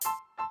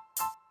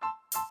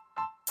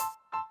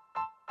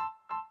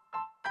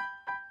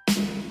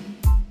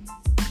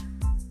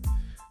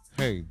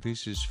Hey,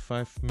 this is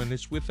 5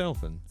 Minutes with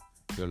Elvin.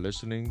 You're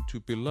listening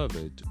to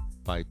Beloved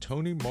by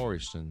Toni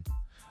Morrison.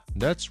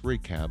 Let's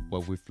recap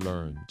what we've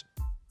learned.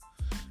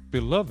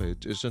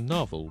 Beloved is a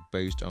novel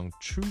based on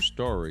true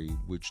story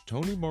which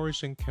Toni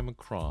Morrison came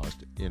across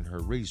in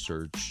her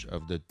research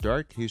of the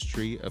dark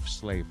history of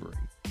slavery.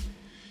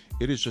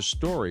 It is a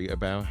story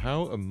about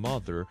how a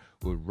mother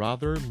would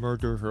rather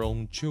murder her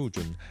own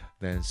children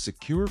than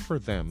secure for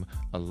them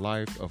a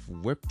life of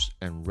whips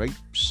and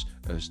rapes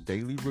as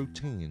daily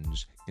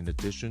routines in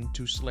addition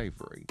to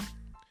slavery.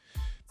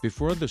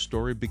 Before the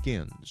story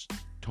begins,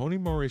 Toni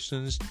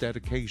Morrison's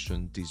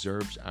dedication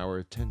deserves our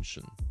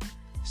attention.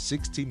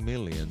 60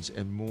 million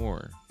and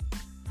more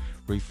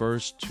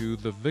refers to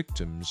the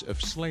victims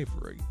of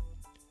slavery,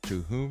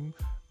 to whom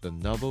the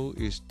novel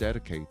is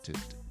dedicated.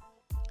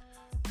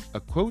 A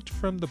quote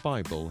from the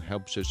Bible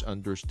helps us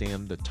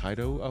understand the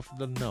title of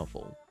the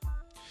novel.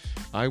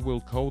 I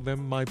will call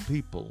them my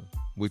people,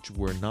 which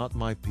were not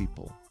my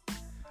people.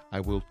 I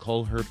will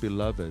call her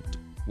beloved,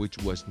 which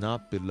was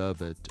not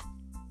beloved.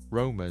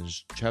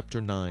 Romans chapter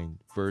 9,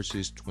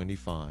 verses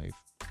 25.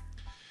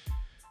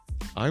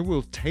 I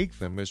will take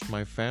them as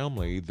my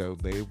family, though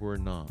they were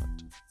not,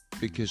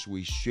 because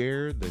we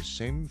share the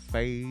same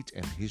fate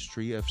and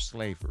history of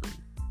slavery.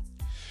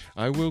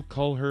 I will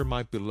call her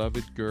my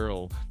beloved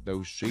girl,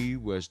 though she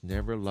was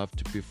never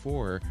loved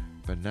before,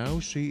 but now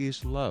she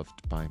is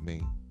loved by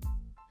me.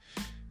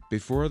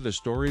 Before the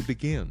story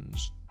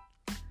begins,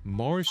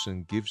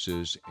 Morrison gives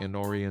us an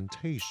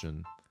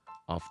orientation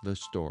of the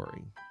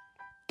story.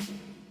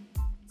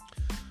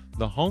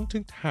 The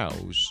haunted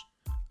house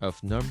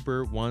of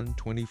number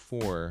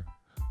 124,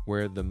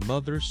 where the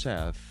mother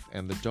Seth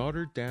and the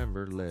daughter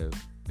Denver live,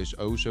 is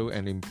also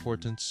an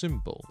important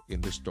symbol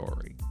in the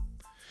story.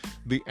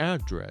 The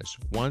address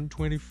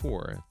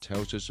 124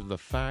 tells us of the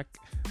fact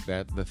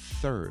that the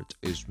third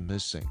is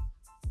missing.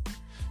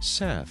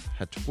 Seth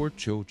had 4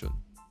 children: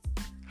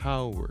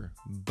 Howard,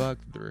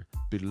 Butler,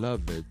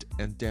 Beloved,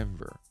 and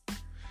Denver.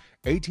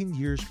 18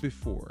 years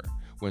before,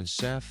 when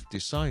Seth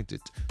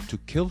decided to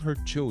kill her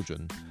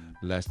children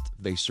lest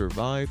they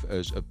survive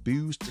as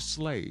abused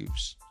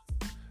slaves,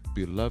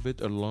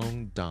 Beloved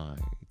alone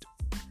died.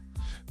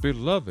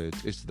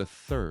 Beloved is the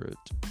third.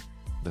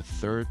 The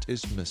third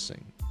is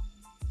missing.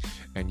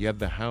 And yet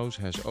the house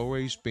has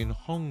always been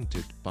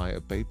haunted by a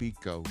baby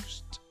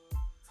ghost.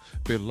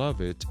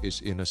 Beloved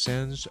is in a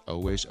sense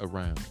always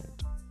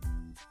around.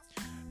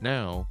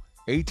 Now,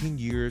 18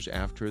 years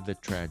after the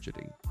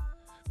tragedy,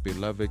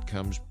 Beloved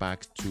comes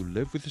back to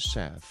live with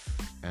Seth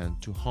and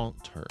to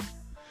haunt her,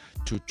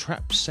 to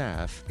trap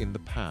Seth in the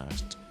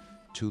past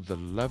to the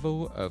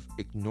level of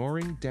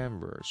ignoring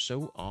Denver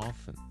so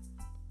often.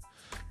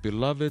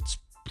 Beloved's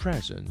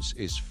presence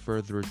is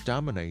further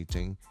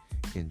dominating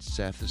in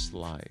Seth's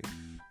life.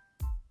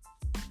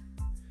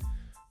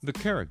 The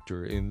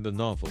characters in the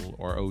novel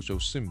are also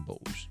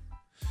symbols.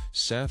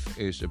 Seth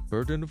is a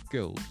burden of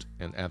guilt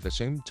and at the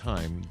same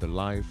time the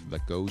life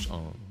that goes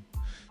on.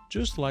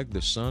 Just like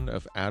the son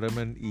of Adam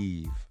and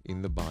Eve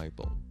in the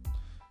Bible,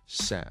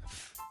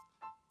 Seth,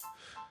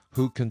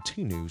 who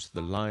continues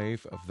the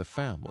life of the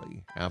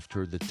family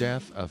after the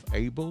death of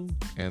Abel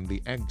and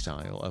the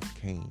exile of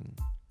Cain.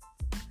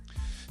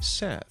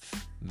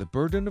 Seth, the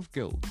burden of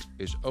guilt,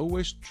 is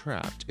always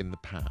trapped in the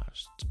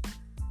past.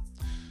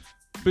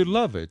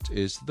 Beloved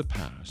is the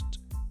past,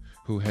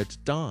 who had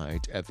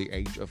died at the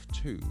age of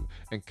 2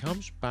 and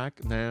comes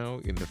back now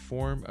in the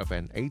form of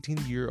an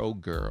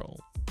 18-year-old girl.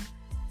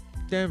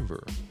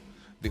 Denver,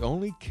 the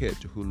only kid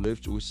who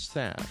lived with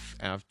Seth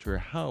after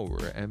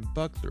Howard and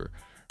Butler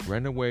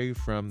ran away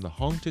from the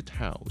haunted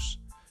house,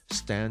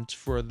 stands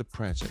for the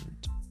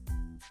present.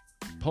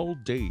 Paul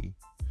D.,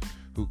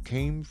 who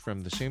came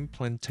from the same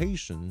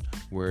plantation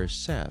where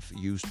Seth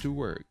used to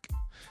work,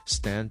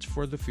 stands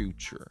for the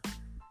future.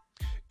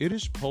 It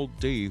is Paul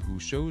D. who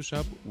shows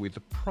up with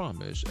the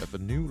promise of a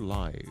new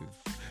life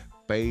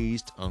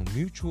based on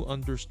mutual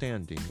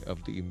understanding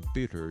of the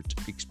embittered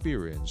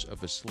experience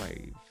of a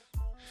slave,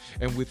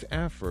 and with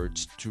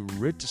efforts to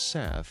rid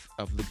Seth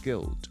of the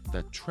guilt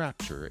that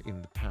traps her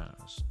in the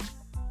past.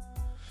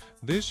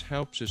 This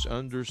helps us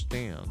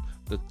understand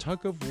the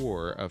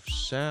tug-of-war of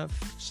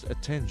Seth's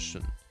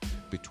attention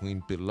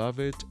between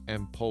Beloved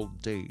and Paul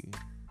D.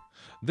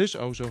 This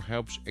also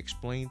helps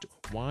explain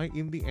why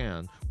in the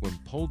end, when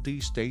Paul D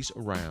stays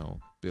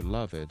around,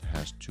 Beloved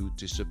has to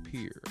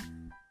disappear.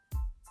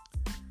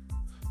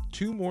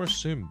 2 more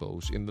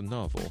symbols in the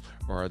novel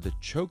are the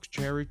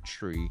chokecherry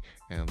tree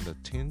and the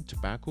tin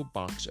tobacco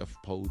box of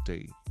Paul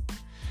D.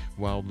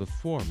 While the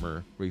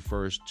former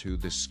refers to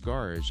the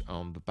scars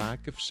on the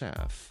back of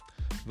Seth,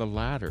 the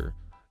latter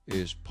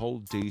is Paul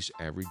D's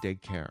everyday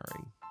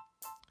carry.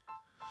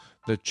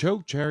 The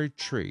chokecherry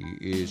tree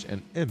is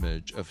an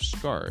image of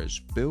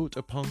scars built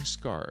upon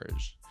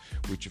scars,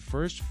 which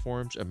first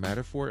forms a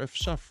metaphor of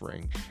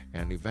suffering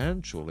and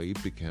eventually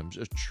becomes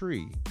a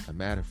tree, a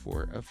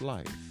metaphor of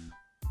life.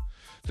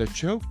 The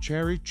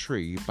chokecherry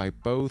tree, by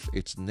both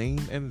its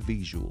name and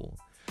visual,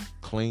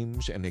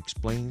 claims and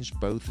explains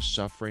both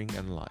suffering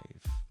and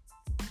life.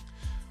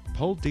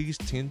 Paul D's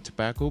tin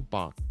tobacco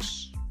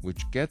box,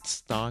 which gets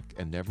stuck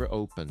and never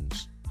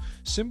opens,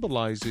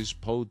 symbolizes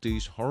Paul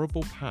D's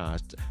horrible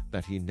past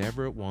that he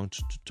never wants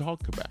to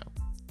talk about.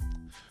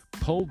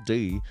 Paul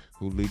D,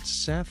 who leads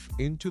Seth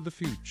into the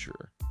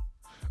future,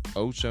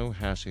 also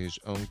has his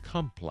own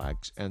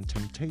complex and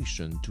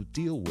temptation to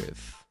deal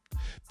with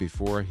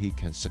before he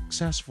can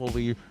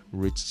successfully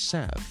rid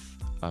Seth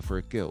of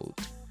her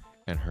guilt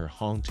and her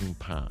haunting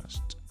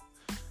past.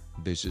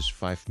 This is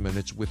 5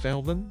 Minutes with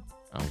Elvin.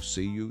 I'll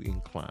see you in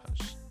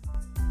class.